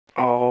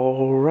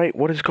Alright,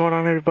 what is going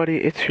on, everybody?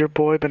 It's your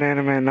boy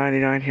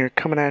BananaMan99 here,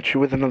 coming at you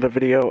with another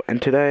video, and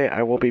today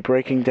I will be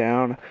breaking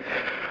down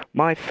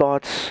my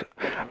thoughts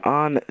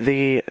on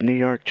the New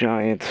York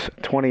Giants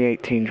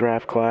 2018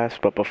 draft class.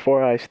 But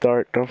before I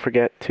start, don't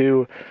forget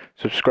to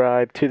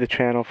subscribe to the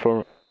channel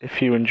for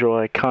if you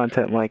enjoy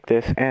content like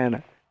this,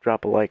 and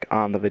drop a like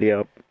on the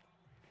video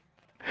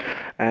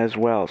as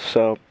well.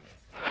 So,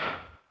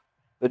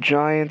 the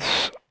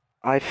Giants,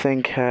 I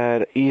think,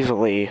 had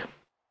easily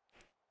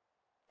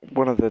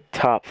one of the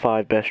top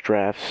 5 best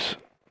drafts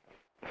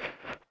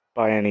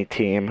by any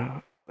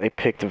team. They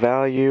picked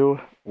value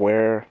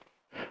where,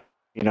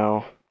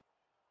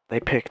 they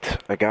picked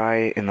a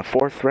guy in the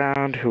 4th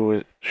round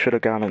who should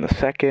have gone in the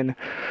 2nd,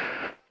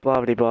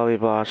 blah, blah, blah,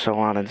 blah, so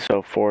on and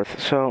so forth.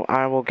 So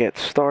I will get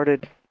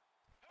started.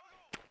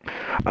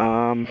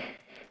 The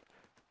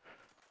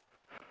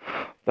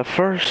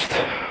first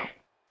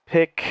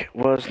pick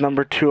was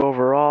number 2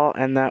 overall,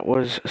 and that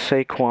was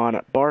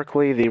Saquon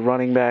Barkley, the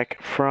running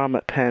back from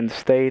Penn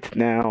State.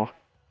 Now,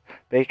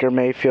 Baker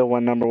Mayfield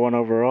went number 1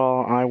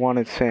 overall. I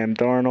wanted Sam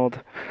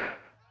Darnold,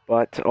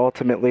 but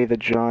ultimately the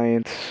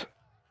Giants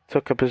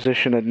took a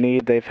position of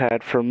need they've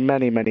had for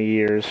many, many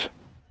years,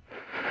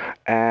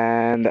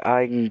 and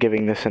I'm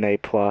giving this an A+.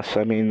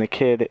 I mean, the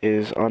kid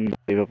is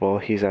unbelievable.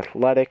 He's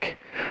athletic,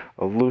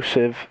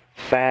 elusive,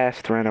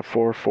 fast, ran a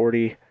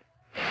 4.40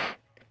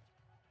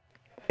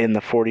 in the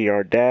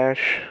 40-yard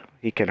dash.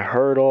 He can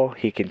hurdle,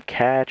 he can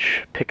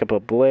catch, pick up a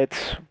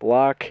blitz,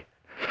 block,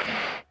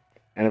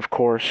 and of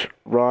course,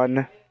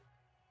 run.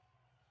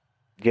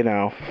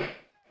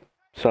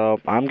 So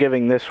I'm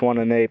giving this one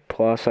an A+.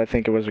 I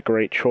think it was a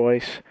great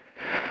choice.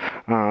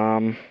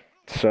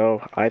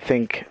 So I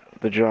think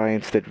the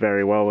Giants did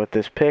very well with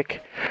this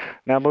pick.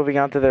 Now moving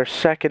on to their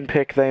second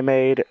pick they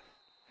made,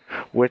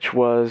 which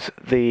was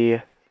the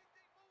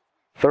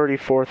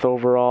 34th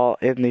overall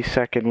in the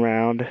 2nd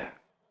round.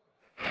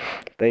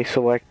 They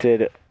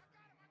selected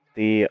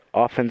the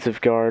offensive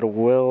guard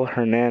Will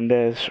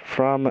Hernandez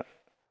from the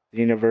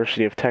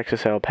University of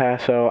Texas, El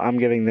Paso. I'm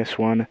giving this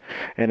one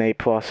an A+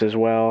 as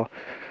well.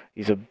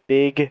 He's a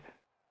big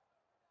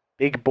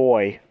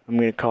boy. I'm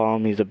going to call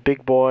him. He's a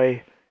big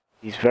boy.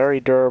 He's very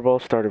durable.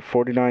 Started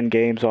 49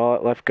 games, all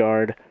at left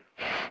guard.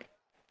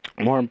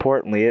 More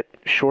importantly, it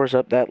shores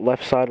up that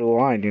left side of the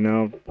line.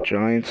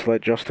 Giants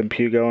let Justin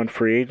Pugh go in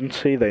free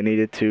agency. They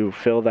needed to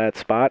fill that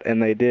spot,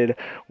 and they did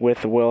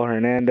with Will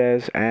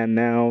Hernandez, and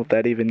now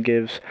that even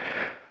gives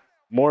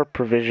more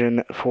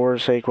provision for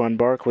Saquon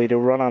Barkley to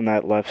run on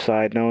that left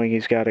side, knowing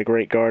he's got a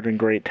great guard and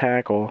great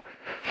tackle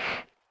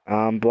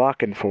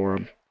blocking for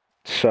him.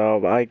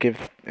 So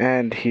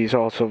and he's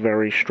also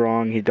very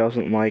strong. He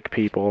doesn't like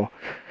people,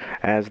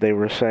 as they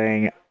were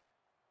saying.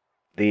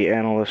 The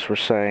analysts were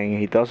saying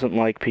he doesn't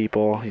like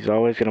people. He's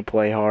always going to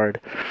play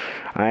hard.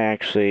 I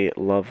actually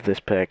love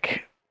this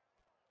pick.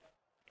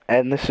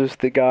 And this is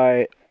the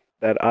guy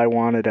that I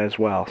wanted as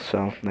well,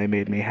 so they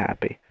made me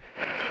happy.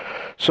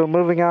 So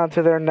moving on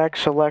to their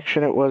next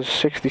selection, it was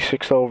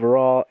 66th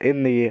overall.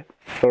 In the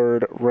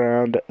 3rd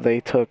round, they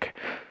took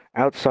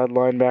outside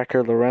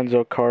linebacker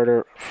Lorenzo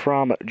Carter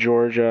from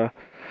Georgia.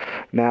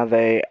 Now,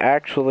 they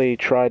actually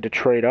tried to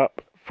trade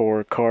up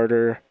for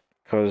Carter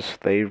because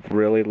they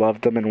really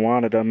loved him and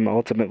wanted him.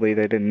 Ultimately,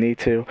 they didn't need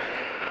to.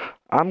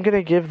 I'm going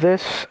to give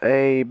this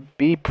a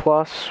B+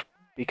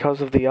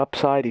 because of the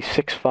upside. He's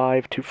 6'5",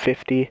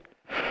 250,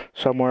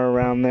 somewhere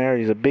around there.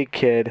 He's a big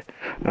kid.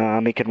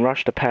 He can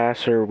rush the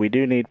passer. We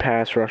do need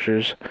pass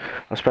rushers,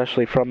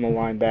 especially from the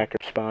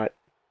linebacker spot.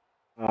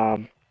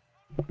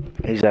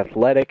 He's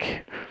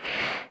athletic,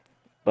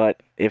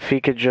 but if he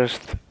could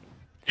just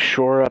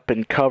shore up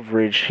in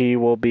coverage, he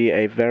will be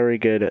a very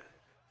good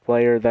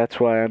player. That's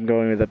why I'm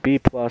going with a B+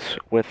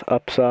 with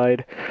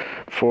upside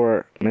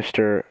for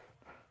Mr.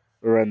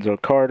 Lorenzo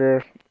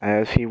Carter,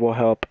 as he will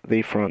help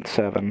the front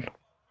 7.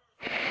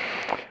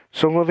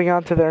 So moving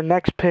on to their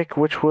next pick,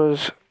 which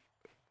was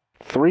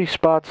 3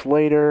 spots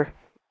later,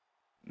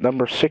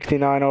 number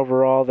 69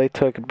 overall, they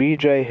took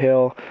B.J.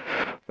 Hill,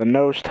 the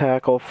nose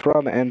tackle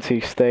from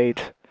NC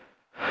State.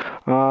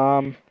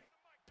 I'm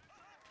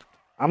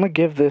going to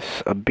give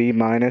this a B-,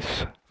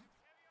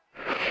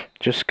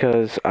 just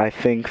because I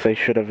think they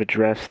should have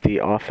addressed the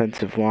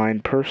offensive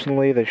line.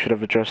 Personally, they should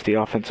have addressed the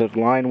offensive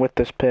line with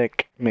this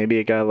pick. Maybe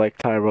a guy like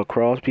Tyrell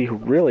Crosby, who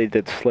really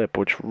did slip,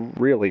 which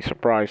really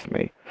surprised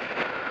me.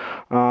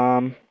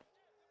 But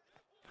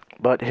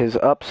his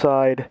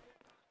upside,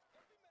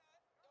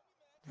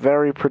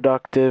 very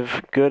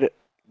productive, good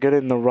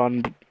in the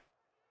run,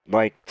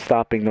 like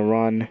stopping the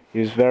run. He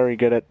was very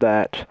good at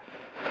that.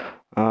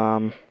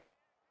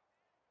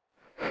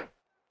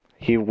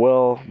 He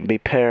will be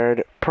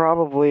paired.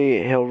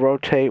 Probably he'll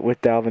rotate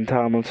with Dalvin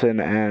Tomlinson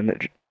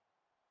and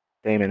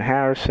Damon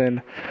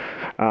Harrison.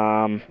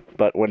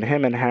 But when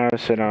him and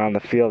Harrison are on the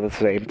field at the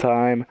same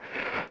time,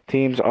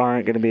 teams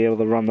aren't going to be able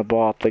to run the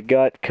ball up the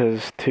gut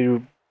because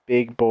 2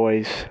 big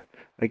boys,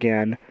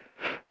 again,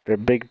 they're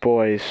big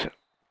boys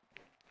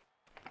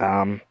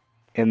in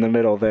the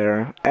middle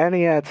there. And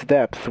he adds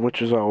depth,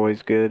 which is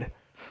always good.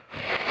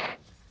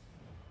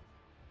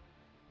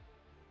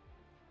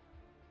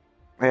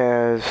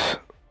 as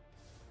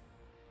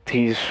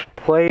he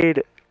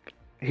played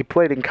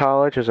in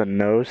college as a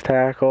nose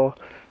tackle,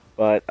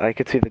 but I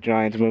could see the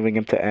Giants moving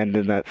him to end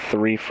in that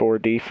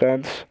 3-4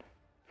 defense.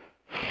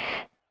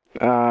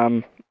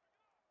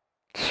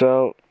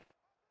 So,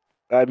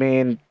 I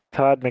mean,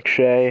 Todd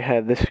McShay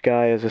had this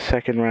guy as a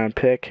second-round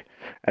pick,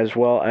 as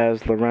well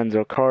as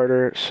Lorenzo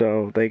Carter,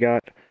 so they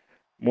got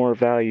more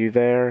value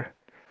there.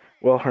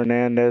 Will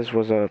Hernandez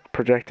was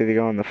projected to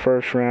go in the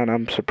first round.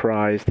 I'm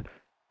surprised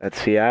that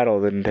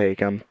Seattle didn't take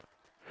him.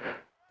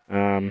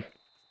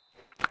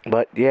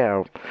 But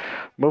yeah,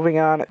 moving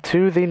on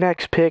to the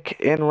next pick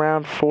in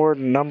round 4,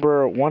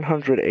 number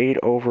 108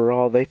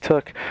 overall. They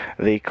took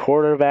the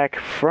quarterback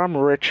from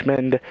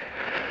Richmond,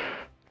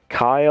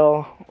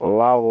 Kyle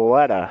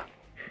Lauletta,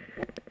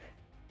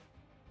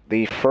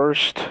 the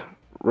first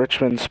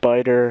Richmond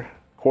Spider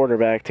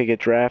quarterback to get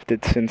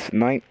drafted since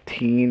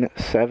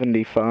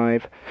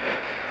 1975.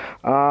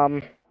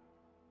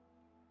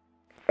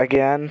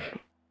 Again,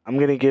 I'm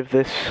going to give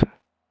this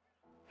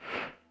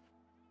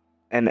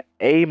an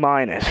A-,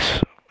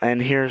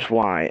 and here's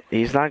why.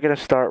 He's not going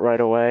to start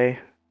right away,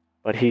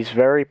 but he's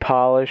very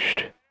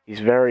polished. He's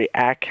very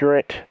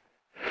accurate.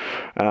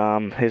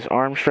 His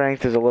arm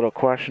strength is a little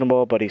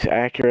questionable, but he's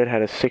accurate.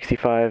 Had a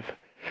 65%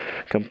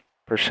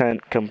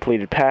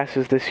 completed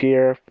passes this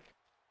year.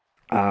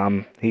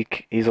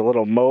 He's a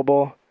little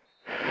mobile.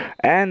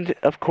 And,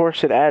 of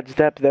course, it adds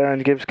depth there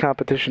and gives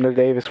competition to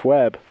Davis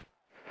Webb.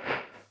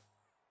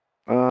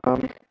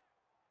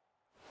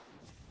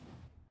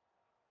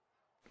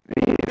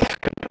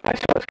 I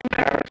saw his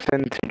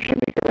comparison to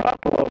Jimmy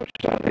Garoppolo, which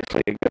is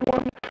obviously a good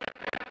one.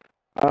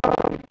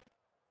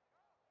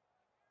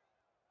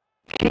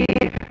 He,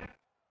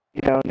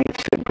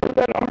 needs to improve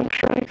that arm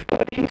strength,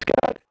 but he's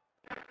got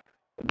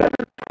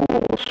better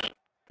tools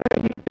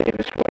than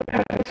Davis Webb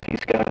has.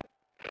 He's got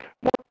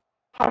more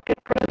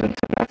pocket presence,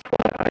 and that's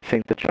why I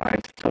think the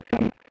Giants took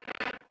him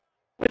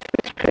with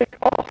this pick.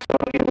 Also,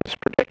 he was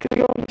predicted to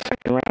go in the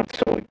second round,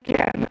 so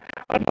again,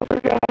 another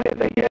guy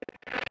they get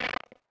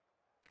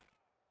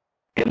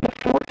in the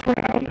fourth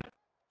round,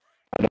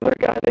 another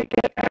guy they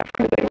get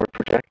after the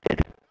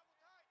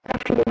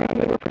round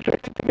they were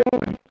projected to go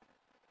in.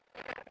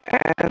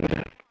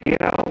 And,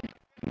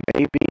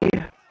 maybe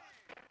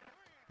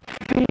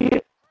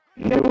the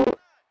new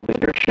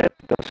leadership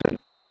doesn't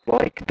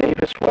like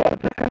Davis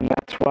Webb, and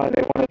that's why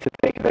they wanted to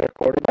take their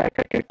quarterback.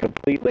 I can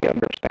completely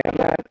understand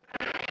that.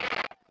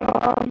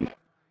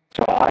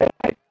 So I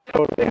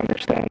totally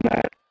understand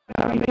that.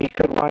 He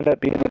could wind up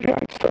being the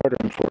Giants starter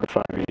in 4 to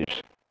 5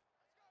 years.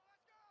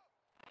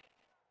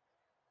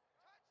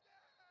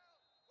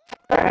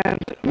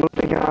 And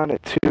moving on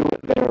to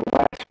their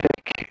last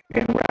pick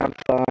in round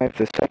 5,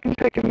 the second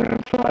pick in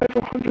round 5,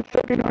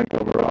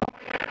 139th overall,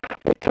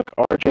 they took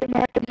R.J.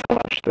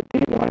 McIntosh, the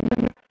D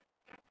lineman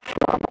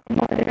from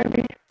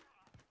Miami.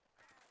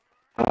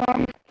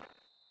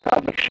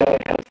 Todd McShay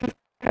had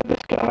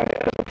this guy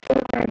as a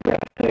third-round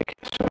draft pick,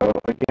 so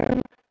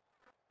again,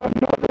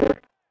 another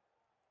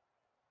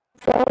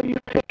value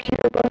pick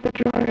here by the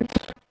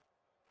Giants.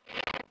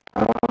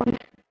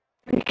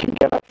 He can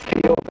get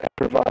upfield and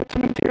provide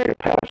some interior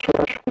pass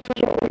rush, which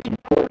is always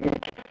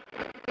important.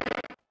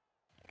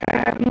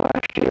 And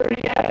last year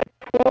he had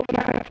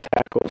 12.5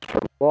 tackles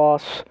for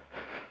loss.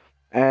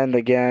 And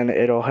again,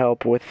 it'll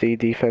help with the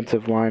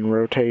defensive line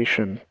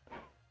rotation.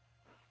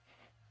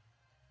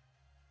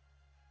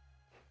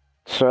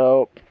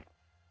 So,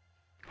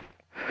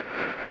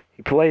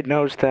 he played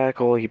nose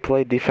tackle, he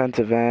played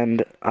defensive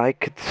end. I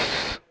could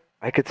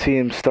see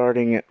him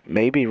starting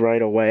maybe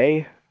right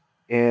away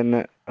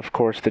in, of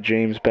course, the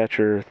James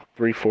Bettcher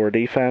 3-4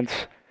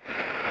 defense.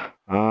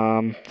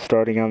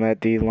 Starting on that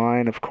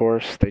D-line, of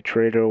course, they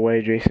traded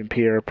away Jason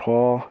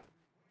Pierre-Paul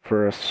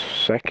for a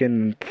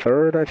second,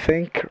 third, I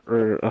think,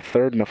 or a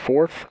third and a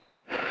fourth,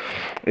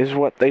 is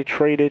what they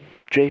traded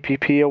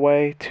JPP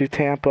away to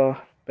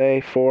Tampa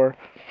Bay for.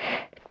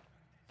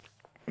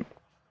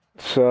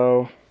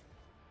 So,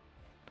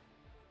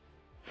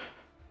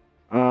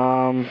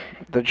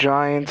 the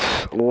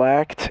Giants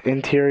lacked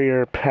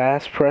interior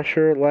pass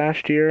pressure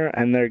last year,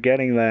 and they're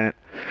getting that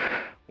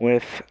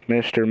with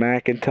Mr.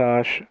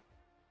 McIntosh.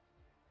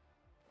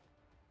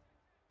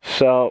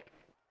 So,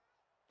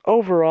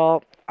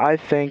 overall, I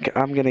think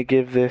I'm going to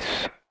give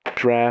this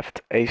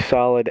draft a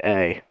solid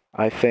A.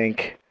 I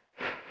think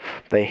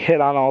they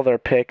hit on all their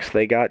picks.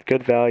 They got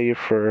good value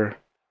for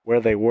where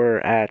they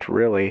were at,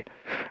 really.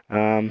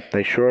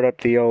 They shored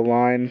up the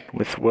O-line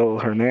with Will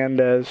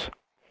Hernandez.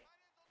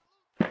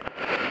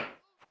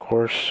 Of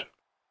course,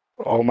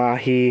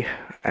 Omahi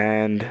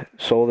and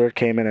Solder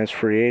came in as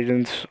free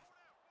agents.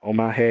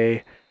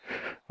 Omahi,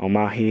 I don't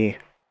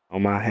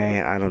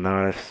know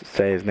how to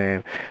say his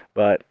name,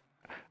 but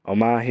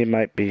Omahi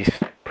might be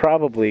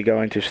probably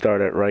going to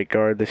start at right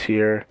guard this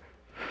year.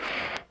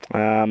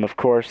 Of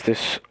course,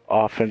 this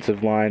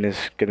offensive line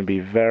is going to be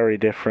very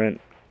different.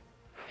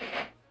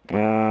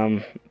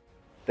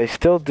 They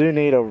still do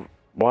need a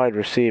wide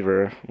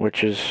receiver,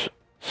 which is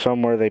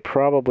somewhere they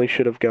probably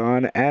should have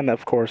gone, and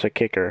of course a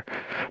kicker.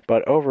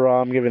 But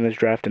overall, I'm giving this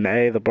draft an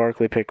A. The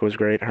Barkley pick was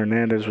great.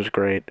 Hernandez was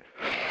great.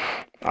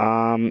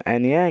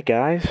 And yeah,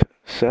 guys,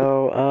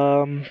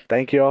 so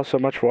thank you all so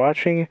much for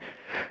watching.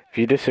 If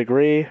you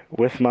disagree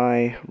with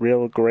my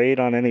real grade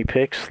on any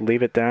picks,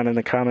 leave it down in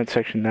the comment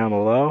section down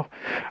below.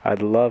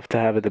 I'd love to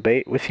have a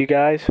debate with you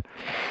guys.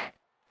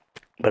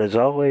 But as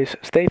always,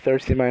 stay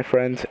thirsty, my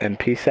friends, and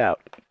peace out.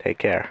 Take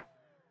care.